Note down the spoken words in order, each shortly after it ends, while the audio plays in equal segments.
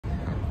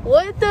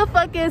What the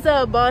fuck is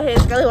up, bald head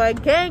Scully?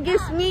 Like, gang,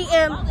 it's me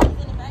and Lauren.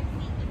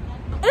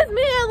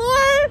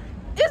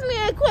 It's me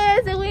and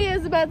Quez, and we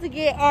is about to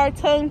get our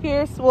tongue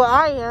pierced. Well,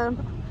 I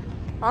am.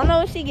 I don't know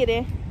what she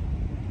getting,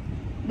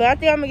 but I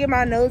think I'm gonna get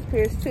my nose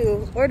pierced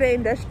too, or the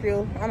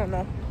industrial. I don't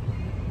know.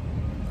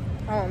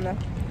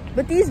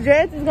 But these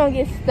dreads is gonna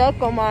get stuck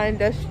on my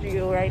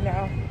industrial right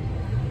now,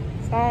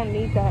 so I don't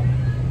need that.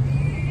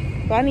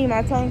 But I need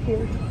my tongue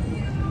pierced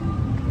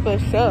for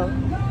sure.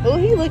 Oh,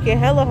 he looking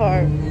hella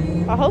hard.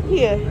 I hope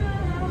he is.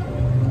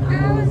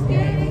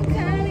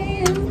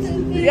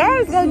 Y'all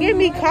is gonna give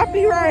me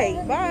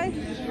copyright. Bye.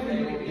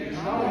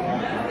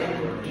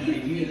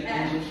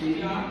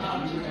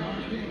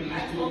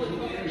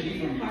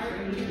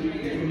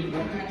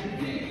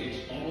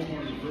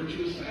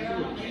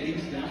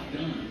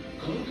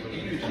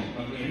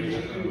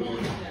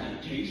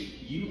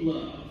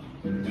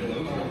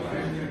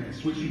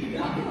 Switching to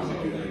Geico is a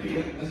good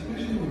idea,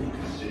 especially when you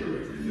consider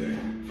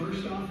everything.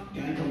 First off,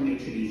 Geico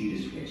makes it easy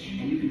to switch,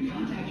 and you can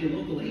contact your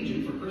local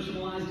agent for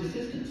personalized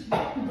assistance. But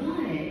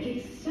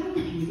it's so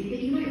easy that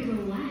you might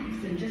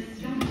relax and just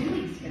stop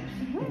doing stuff.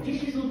 The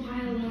dishes will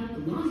pile up, the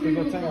laundry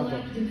will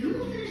collect, and who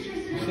will finish your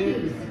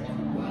sentence?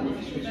 Well, if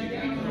you switch to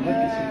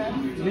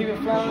Geico, Leave it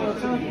flat on your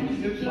tongue,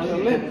 on your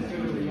lip.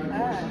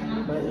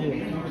 But yeah,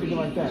 keep it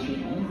like that.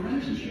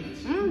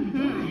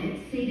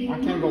 I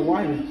can't go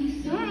wider.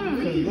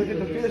 Because look at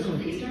the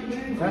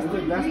piercing.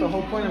 That's the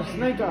whole point of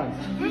snake eyes.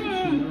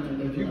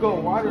 If you go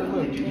wider,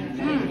 look. See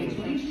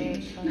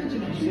this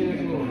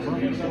little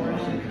bump right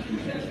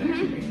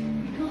here?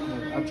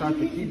 I tried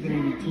to keep it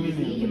in between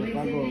them, but if I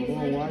go a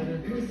little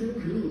wider. You're so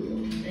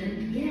cool.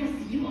 And yes,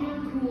 you are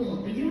cool,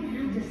 but you don't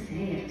have to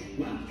say it.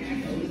 well,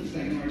 Geico is the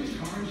second largest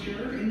car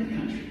insurer in the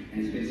country,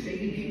 and has been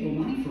saving people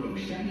money for over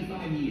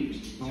 75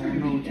 years. I don't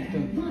know what you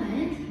think. But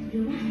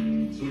you're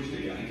right. Switch to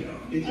Geico.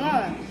 It's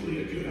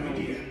obviously a good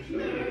idea.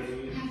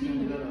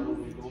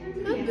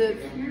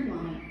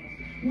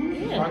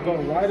 If I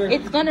go wider,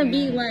 It's gonna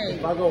be like,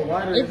 if I go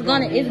wider,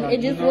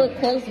 it just look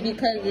close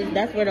because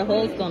that's where the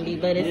hole's gonna be,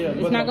 but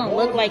it's not gonna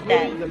look like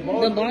that. The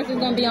bars is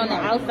gonna be on the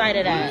outside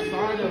of that.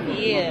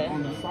 Yeah.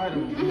 on the side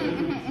of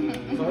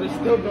it. So it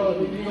still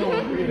goes, you know,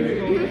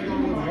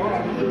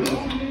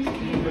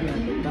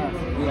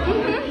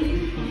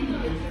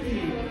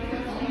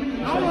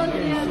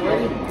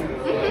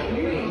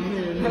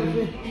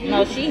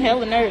 No, she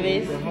hella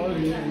nervous.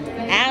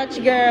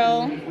 Ouch,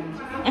 girl.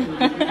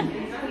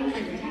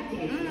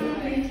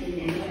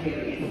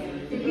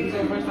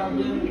 First time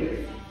doing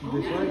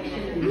this work.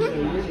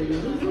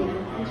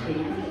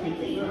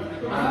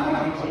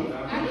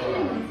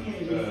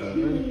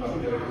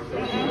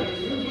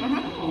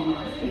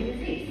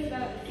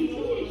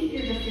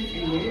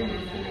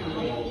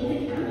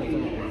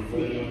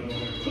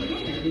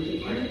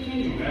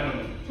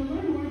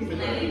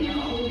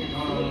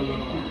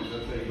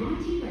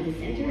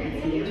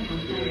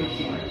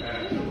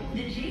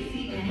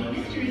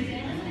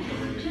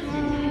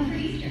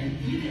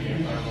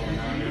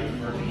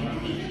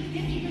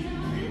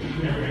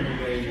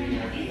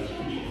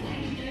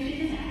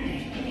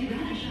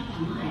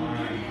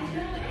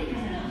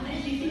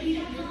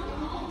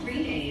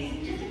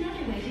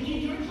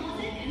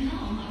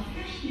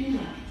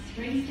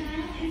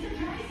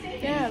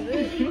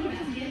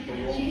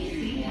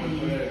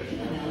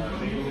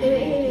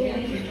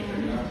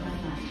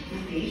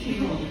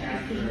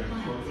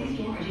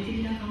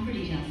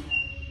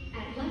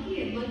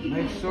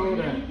 Make sure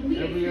that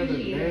every other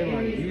day,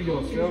 like you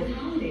yourself,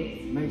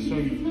 make sure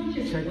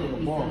you check the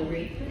ball.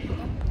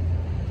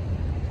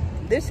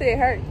 This shit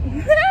hurt.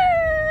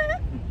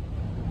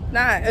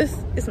 Nah,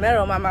 it's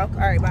metal in my mouth.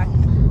 All right, bye.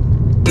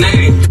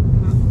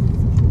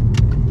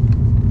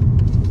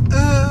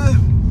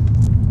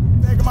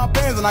 Back in my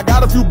pants and I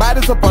got a few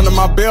bodies up under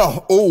my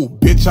belt. Oh,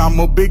 bitch, I'm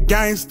a big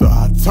gangster.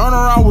 I turn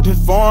around with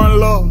this foreign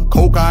love.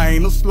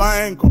 Cocaine, a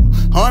slang.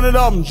 100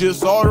 of them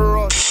just order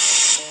up.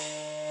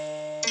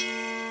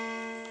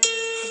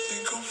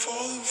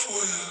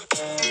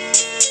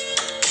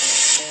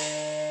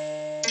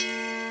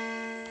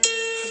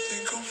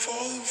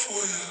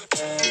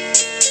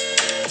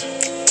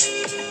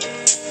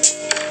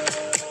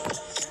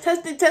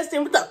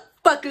 Testing, what the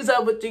fuck is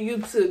up with the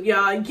YouTube,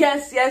 y'all?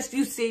 Yes,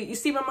 you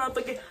see my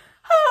motherfucking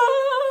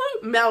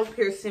mouth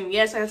piercing.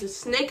 Yes, I have a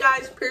snake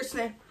eyes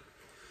piercing.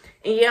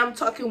 And yeah, I'm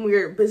talking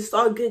weird, but it's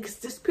all good because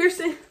this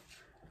piercing,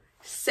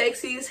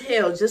 sexy as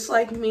hell, just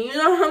like me. You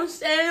know what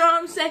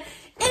I'm saying?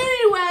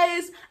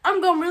 Anyways, I'm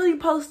gonna really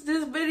post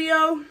this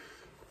video.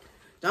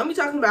 Don't be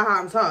talking about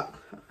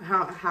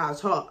how I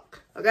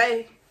talk,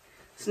 okay?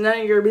 It's none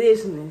of your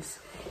business.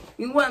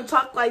 You want to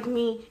talk like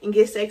me and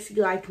get sexy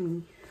like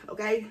me,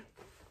 okay?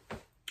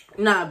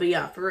 Nah, but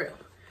yeah, for real.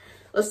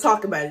 Let's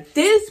talk about it.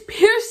 This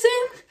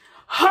piercing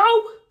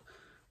hoe,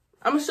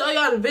 I'm gonna show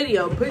y'all the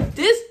video, but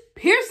this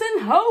piercing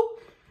hoe,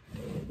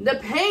 the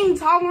pain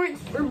tolerance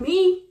for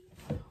me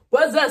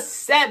was a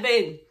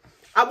 7.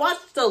 I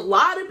watched a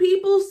lot of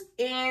people's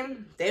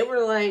and they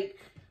were like,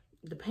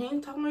 the pain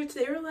tolerance,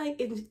 they were like,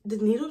 the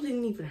needle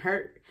didn't even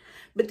hurt.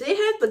 But they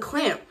had the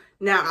clamp.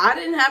 Now, I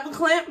didn't have a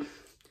clamp,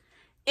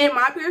 and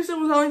my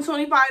piercing was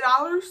only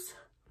 $25.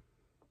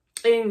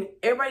 And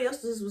everybody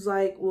else's was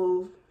like,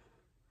 well,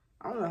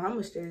 I don't know how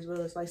much theirs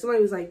was. Like,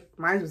 somebody was like,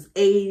 mine was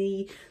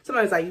 80.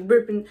 Somebody was like,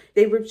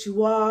 they ripped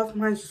you off.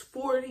 Mine was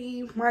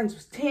 40. Mine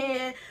was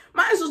 10.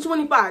 Mine was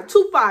 25.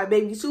 2.5,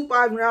 baby.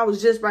 2.5, and I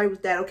was just right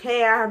with that,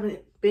 okay? I haven't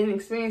been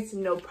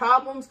experiencing no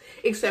problems,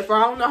 except for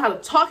I don't know how to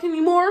talk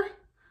anymore.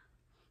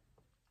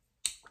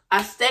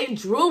 I stay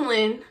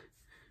drooling.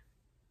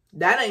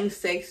 That ain't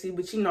sexy,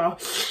 but you know,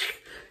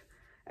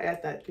 I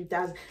got that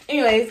 3,000.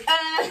 Anyways,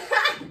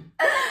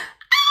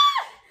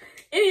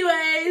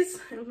 anyways,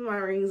 I put my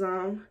rings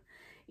on.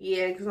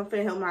 Yeah, because I'm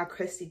finna help my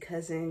crusty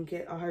cousin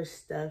get all her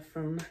stuff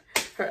from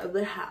her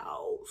other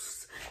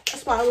house.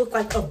 That's why I look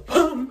like a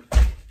bum.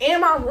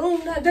 And my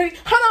room not dirty.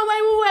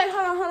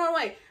 Hold on,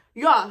 wait.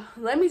 Y'all,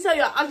 let me tell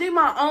y'all, I did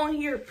my own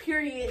hair,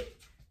 period.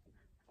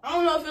 I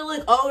don't know if it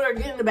look old or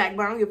good in the back,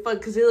 but I don't give a fuck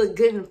because it look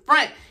good in the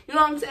front. You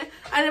know what I'm saying?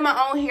 I did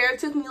my own hair. It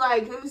took me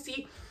like, let me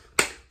see,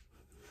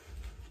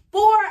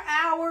 4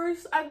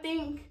 hours, I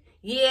think.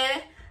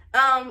 Yeah.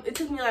 It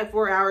took me like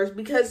 4 hours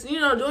because, you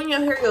know, doing your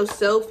hair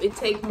yourself, it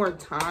takes more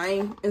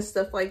time and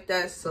stuff like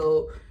that.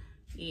 So,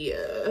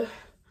 yeah.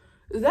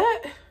 Is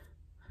that,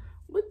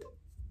 what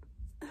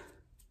the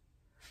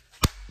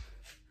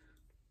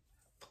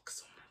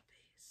fuck's on my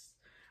face?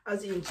 I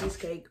was eating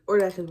cheesecake, or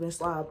that could have been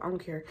slob. I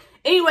don't care.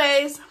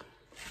 Anyways,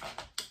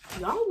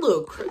 y'all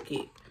look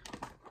crooked.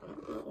 I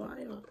don't know why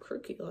y'all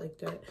crooked like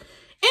that.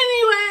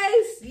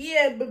 Anyways,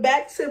 yeah, but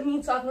back to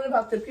me talking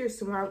about the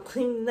piercing while I'm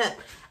cleaning up.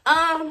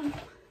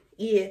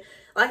 Yeah,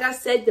 like I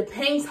said, the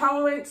pain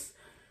tolerance,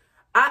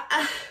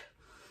 I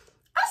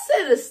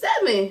said a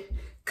 7,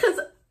 cause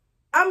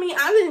I mean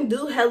I didn't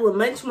do hella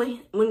much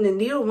when the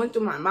needle went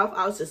through my mouth.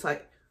 I was just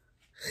like,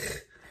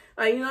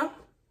 you know,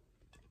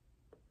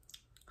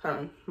 hold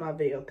on, my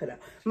video cut out.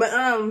 But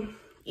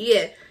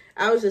yeah,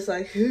 I was just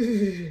like,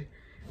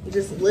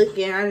 just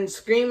looking. I didn't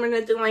scream or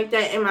nothing like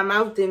that, and my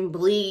mouth didn't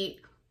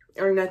bleed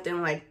or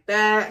nothing like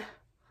that.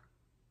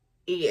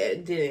 Yeah,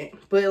 it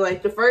didn't. But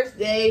like the first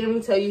day, let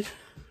me tell you,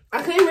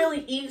 I couldn't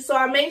really eat, so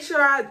I made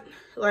sure I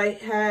like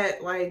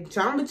had like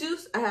Jamba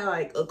Juice. I had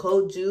like a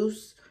cold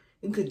juice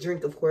you could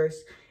drink, of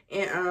course,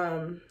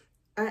 and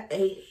I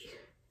ate.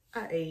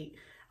 I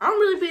don't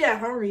really be that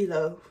hungry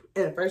though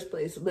in the first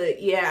place,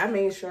 but yeah, I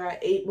made sure I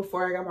ate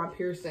before I got my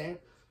piercing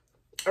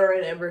or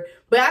whatever.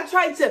 But I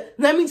tried to,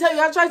 let me tell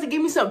you, I tried to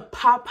give me some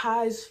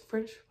Popeyes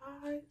French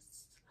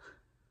fries.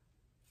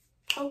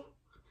 Oh,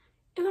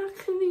 and I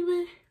couldn't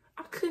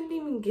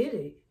even get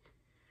it.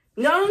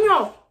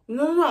 No,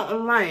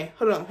 I'm lying.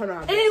 Hold on.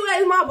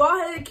 Anyways, my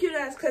bald-headed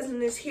cute-ass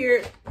cousin is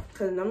here.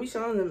 Cause let me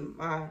show them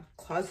my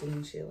closet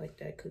and shit like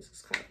that. Cause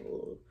it's kind of a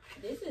little.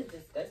 This is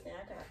disgusting.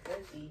 I got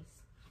cookies.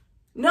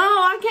 No,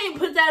 I can't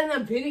put that in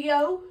a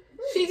video.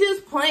 She's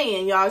just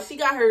playing, y'all. She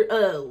got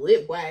her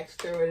lip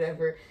waxed or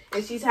whatever,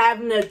 and she's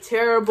having a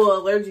terrible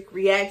allergic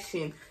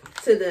reaction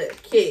to the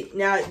kit.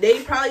 Now,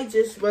 they probably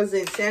just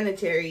wasn't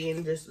sanitary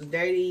and just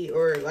dirty,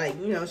 or like,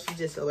 you know, she's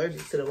just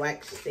allergic to the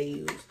wax they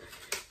use.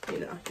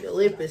 You know, your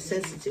lip is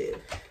sensitive.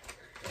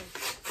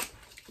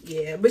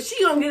 Yeah, but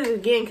she gonna get it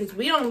again because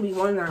we don't be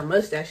wanting our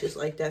mustaches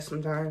like that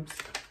sometimes.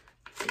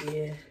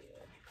 Yeah.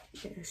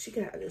 Yeah, she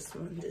got this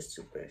one, this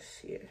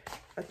toothbrush. Yeah,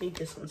 I think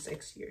this one's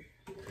sexier.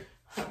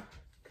 Huh.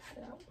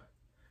 Cut out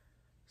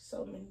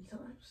so many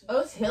times. Oh,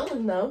 it's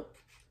healing though.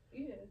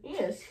 Yeah,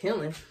 it's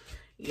healing,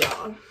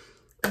 y'all.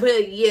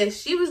 But yeah,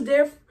 she was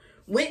there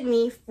with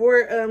me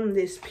for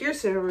this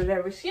piercing or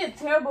whatever. She had a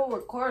terrible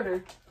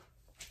recorder.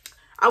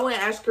 I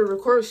wouldn't ask her to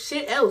record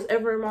shit else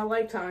ever in my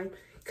lifetime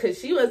because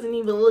she wasn't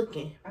even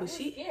looking. But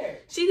she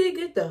did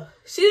good though.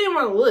 She didn't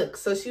want to look,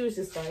 so she was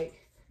just like,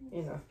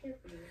 you know.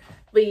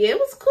 But yeah, it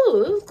was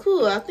cool. It was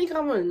cool. I think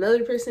I want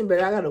another person, but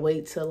I gotta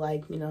wait till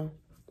like, you know,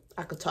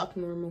 I could talk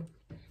normal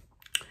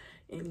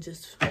and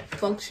just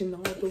function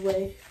all the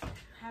way.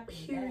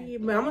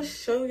 Period. But I'm gonna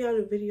show y'all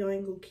the video. I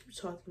ain't gonna keep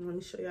talking. Let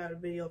me show y'all the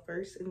video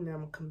first, and then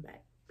I'm gonna come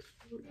back.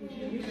 It's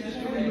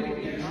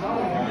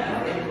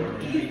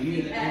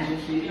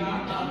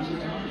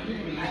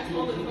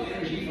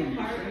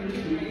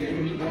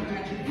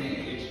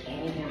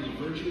all part of the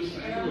virtuous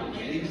cycle of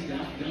getting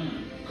stuff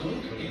done.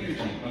 Coke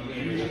Energy.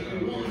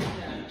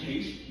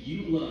 Taste you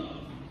love.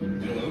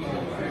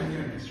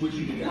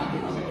 Switching to Geico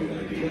is a good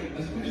idea,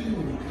 especially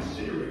when you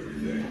consider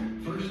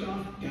everything. First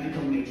off,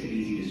 Geico makes it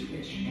easy to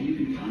switch, and you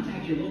can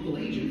contact your local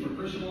agent for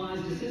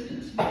personalized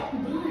assistance. But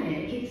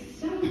it's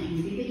so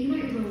easy that you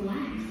might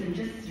relax and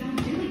just stop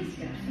doing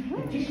stuff.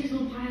 The dishes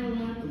will pile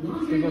up, the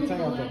laundry will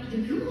fill up,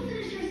 and who will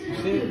finish your stuff?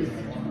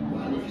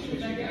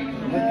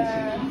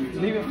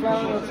 Leave it flat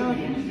on your tongue,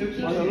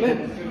 on your lip.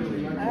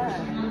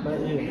 But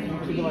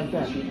yeah, keep it like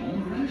that.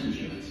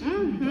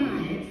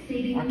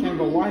 I can't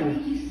go wider.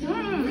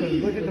 Because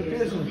look at the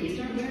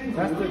piercing.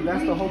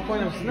 That's the whole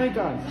point of snake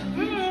eyes.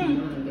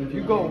 If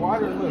you go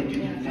wider, look. See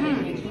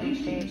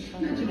this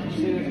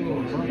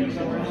little bump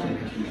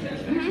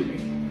right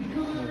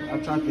here? I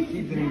tried to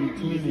keep it in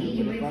between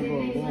it, but if I go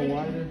a little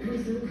wider.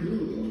 You're so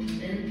cool.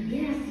 And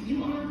yes,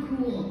 you are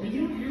cool, but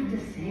you don't have to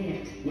say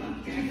it. Well,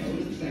 Geico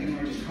is the second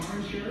largest car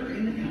insurer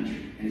in the country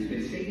and has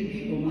been saving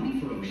people money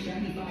for over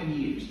 75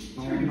 years. It's I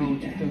hard to don't know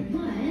beat what you that. think. But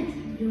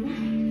you're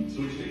right.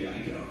 Switch to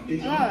Geico.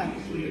 It's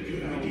obviously a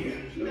good idea.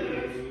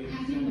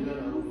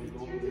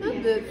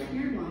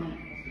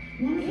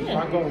 If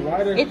I go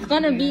wider, It's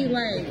gonna be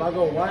like, if I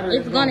go wider,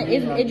 it's gonna, be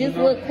like, it just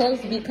you know, look close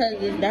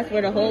because that's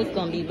where the hole's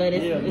gonna be, but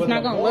it's but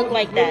not the gonna look balls-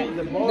 like that.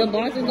 the The balls-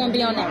 bars is gonna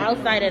be on the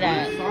outside of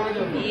that. side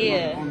of it,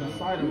 Yeah. on the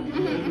side of it.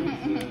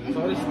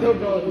 So it still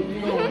goes, you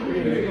know,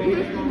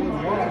 it's gonna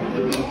look wild.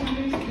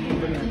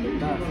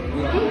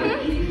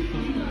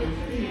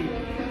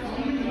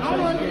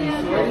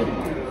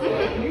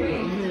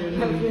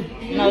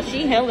 No,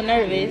 she hella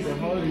nervous.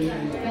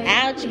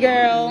 Ouch,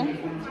 girl.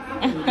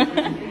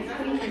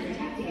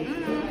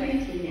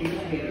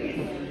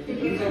 This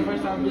is your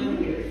first time being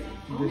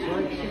this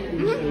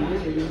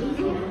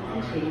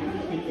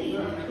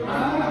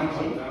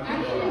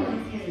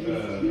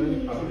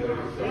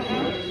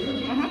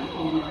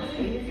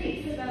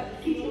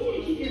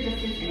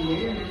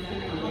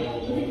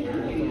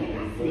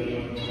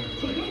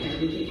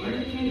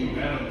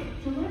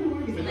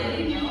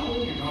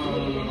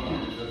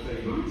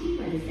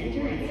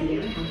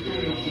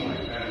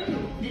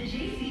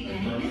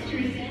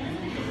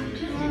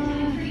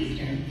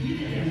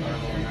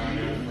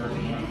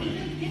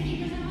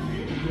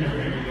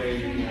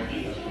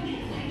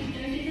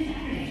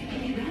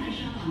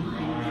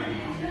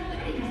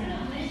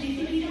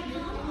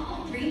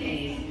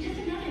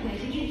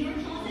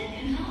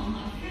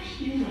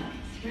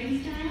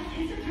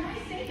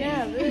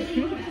Yeah,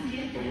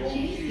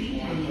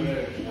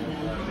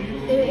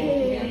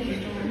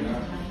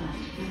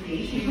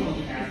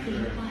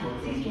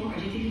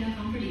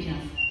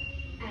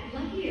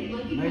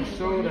 Make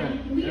sure that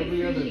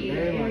every other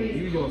day, like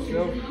you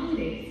yourself,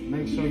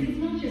 make sure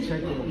you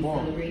check the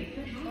ball.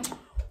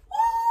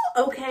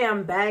 Okay,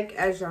 I'm back.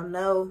 As y'all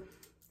know,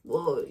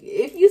 well,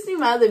 if you see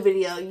my other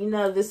video, you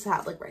know this is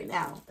how I look right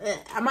now.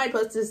 I might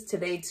post this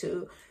today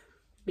too,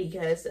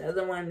 because the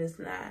other one is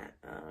not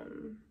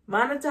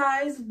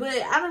monetized, but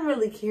I don't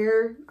really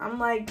care. I'm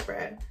like,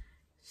 bruh,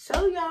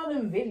 show y'all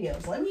them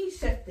videos. Let me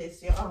check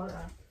this, y'all.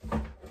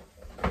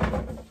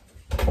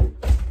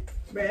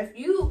 Bruh, if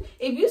you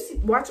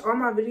watch all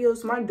my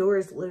videos, my door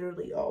is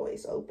literally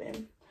always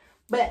open.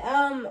 But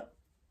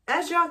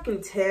as y'all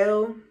can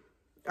tell,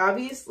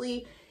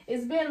 obviously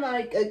it's been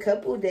like a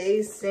couple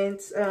days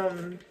since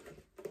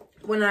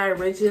when I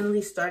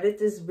originally started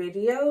this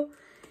video,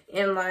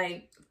 and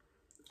like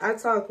I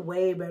talk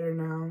way better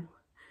now.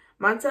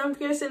 My tongue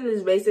piercing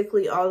is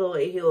basically all the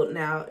way healed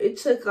now. It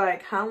took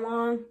like how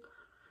long?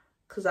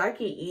 Cause I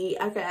can eat,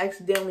 I can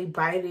accidentally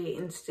bite it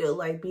and still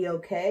like be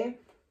okay.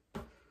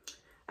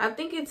 I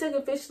think it took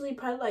officially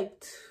probably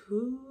like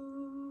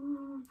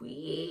 2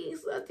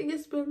 weeks. I think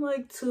it's been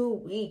like 2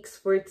 weeks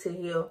for it to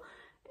heal.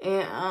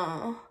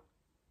 And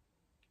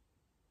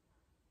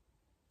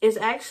it's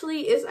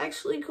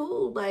actually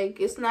cool. Like,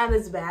 it's not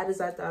as bad as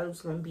I thought it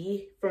was gonna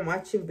be from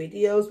watching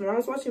videos. When I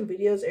was watching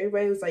videos,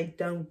 everybody was like,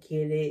 don't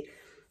get it.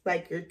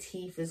 Like, your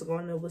teeth is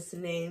gonna, what's the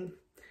name?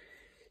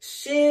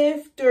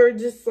 Shift or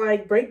just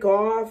like break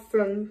off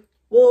from...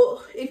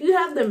 Well, if you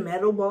have the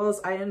metal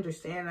balls, I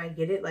understand. I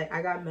get it. Like,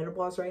 I got metal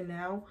balls right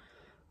now.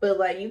 But,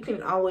 like, you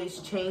can always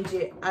change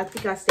it. I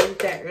think I stated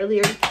that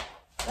earlier.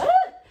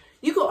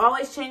 You can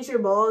always change your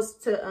balls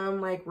to,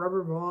 like,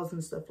 rubber balls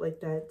and stuff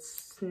like that.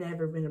 It's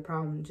never been a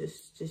problem.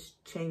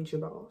 Just change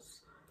your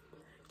balls.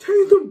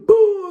 Change the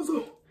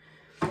balls!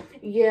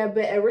 Yeah,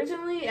 but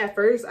originally, at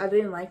first, I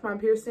didn't like my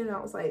piercing. I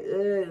was like,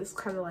 ugh, it's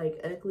kind of, like,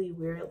 ugly,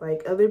 weird.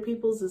 Like, other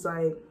people's is,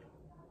 like,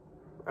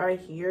 right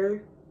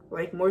here.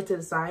 Like, more to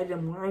the side,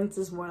 and mine's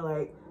is more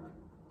like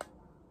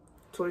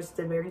towards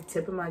the very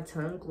tip of my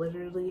tongue,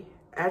 literally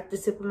at the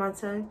tip of my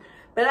tongue.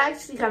 But I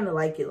actually kind of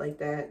like it like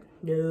that.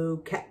 No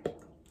cap.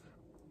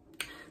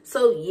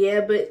 So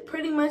yeah, but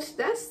pretty much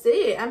that's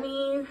it. I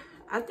mean,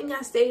 I think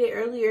I stated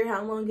earlier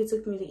how long it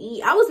took me to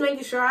eat. I was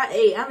making sure I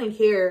ate. I didn't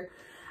care.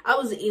 I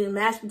was eating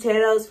mashed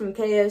potatoes from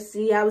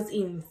KFC. I was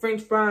eating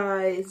French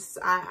fries.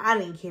 I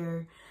didn't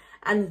care.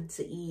 I need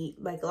to eat.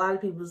 Like, a lot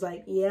of people was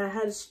like, yeah, I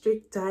had a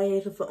strict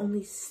diet of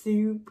only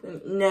soup.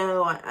 And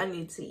no, I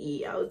need to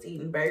eat. I was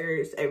eating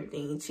burgers,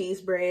 everything, cheese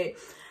bread.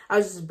 I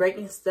was just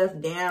breaking stuff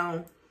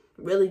down.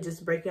 Really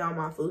just breaking all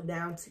my food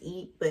down to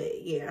eat.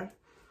 But yeah,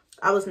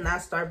 I was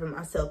not starving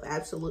myself.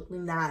 Absolutely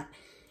not.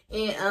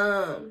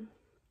 And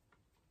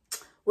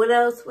what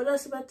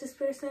else about this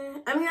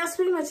person? I mean, that's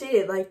pretty much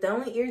it. Like, the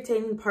only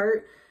irritating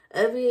part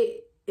of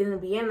it in the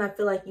beginning, I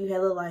feel like you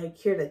had to like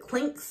hear the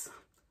clinks.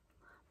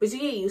 But you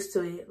get used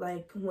to it,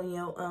 like, when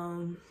you,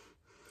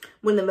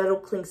 when the metal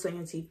clinks on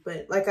your teeth.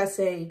 But like I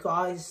said, you can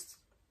always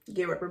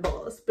get rubber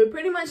balls. But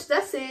pretty much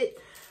that's it.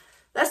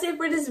 That's it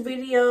for this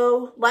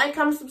video. Like,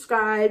 comment,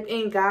 subscribe.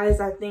 And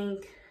guys, I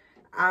think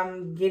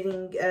I'm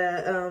getting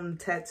a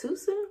tattoo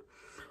soon.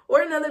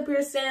 Or another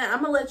piercing.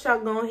 I'm going to let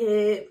y'all go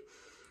ahead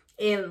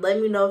and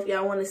let me know if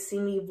y'all want to see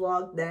me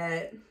vlog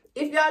that.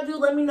 if y'all do,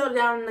 let me know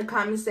down in the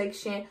comment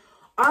section.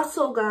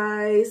 Also,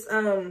 guys,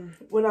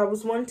 what I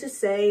was wanting to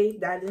say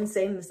that I didn't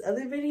say in this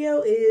other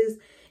video is,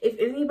 if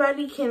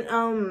anybody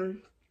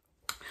can,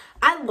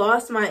 I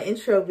lost my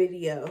intro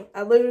video.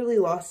 I literally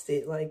lost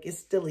it. Like,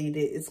 it's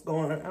deleted. It's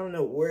gone. I don't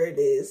know where it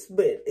is.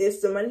 But if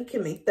somebody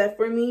can make that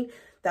for me,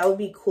 that would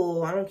be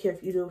cool. I don't care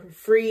if you do it for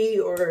free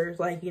or,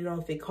 like, you know,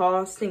 if it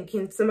costs. And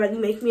can somebody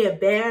make me a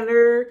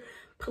banner,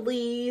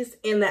 please,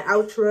 in the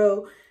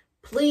outro?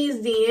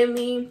 Please DM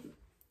me.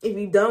 If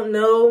you don't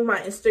know, my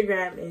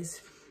Instagram is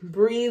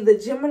Breathe the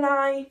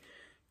Gemini.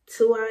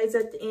 2 eyes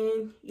at the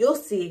end. You'll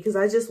see it because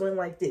I just went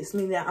like this.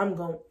 Meaning that I'm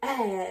going to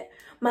add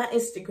my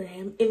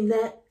Instagram in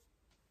that.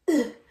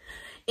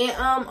 And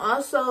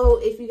also,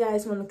 if you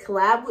guys want to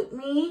collab with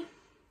me,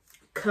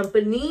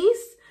 companies,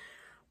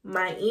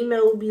 my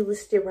email will be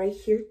listed right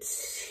here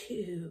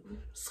too.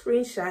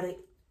 Screenshot it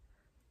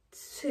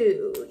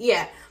too.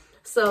 Yeah.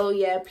 So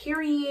yeah,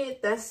 period.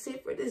 That's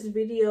it for this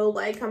video.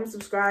 Like, comment,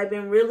 subscribe,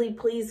 and really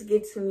please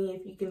get to me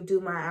if you can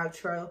do my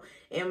outro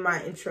and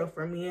my intro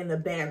for me in the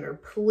banner.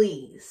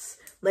 Please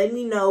let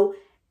me know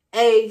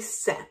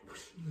ASAP.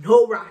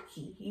 No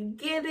Rocky. You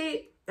get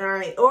it? All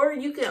right. Or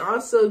you can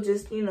also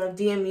just, you know,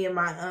 DM me in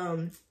my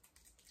on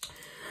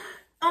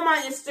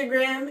my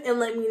Instagram and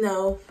let me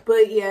know.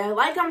 But yeah,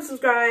 like, comment,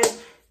 subscribe.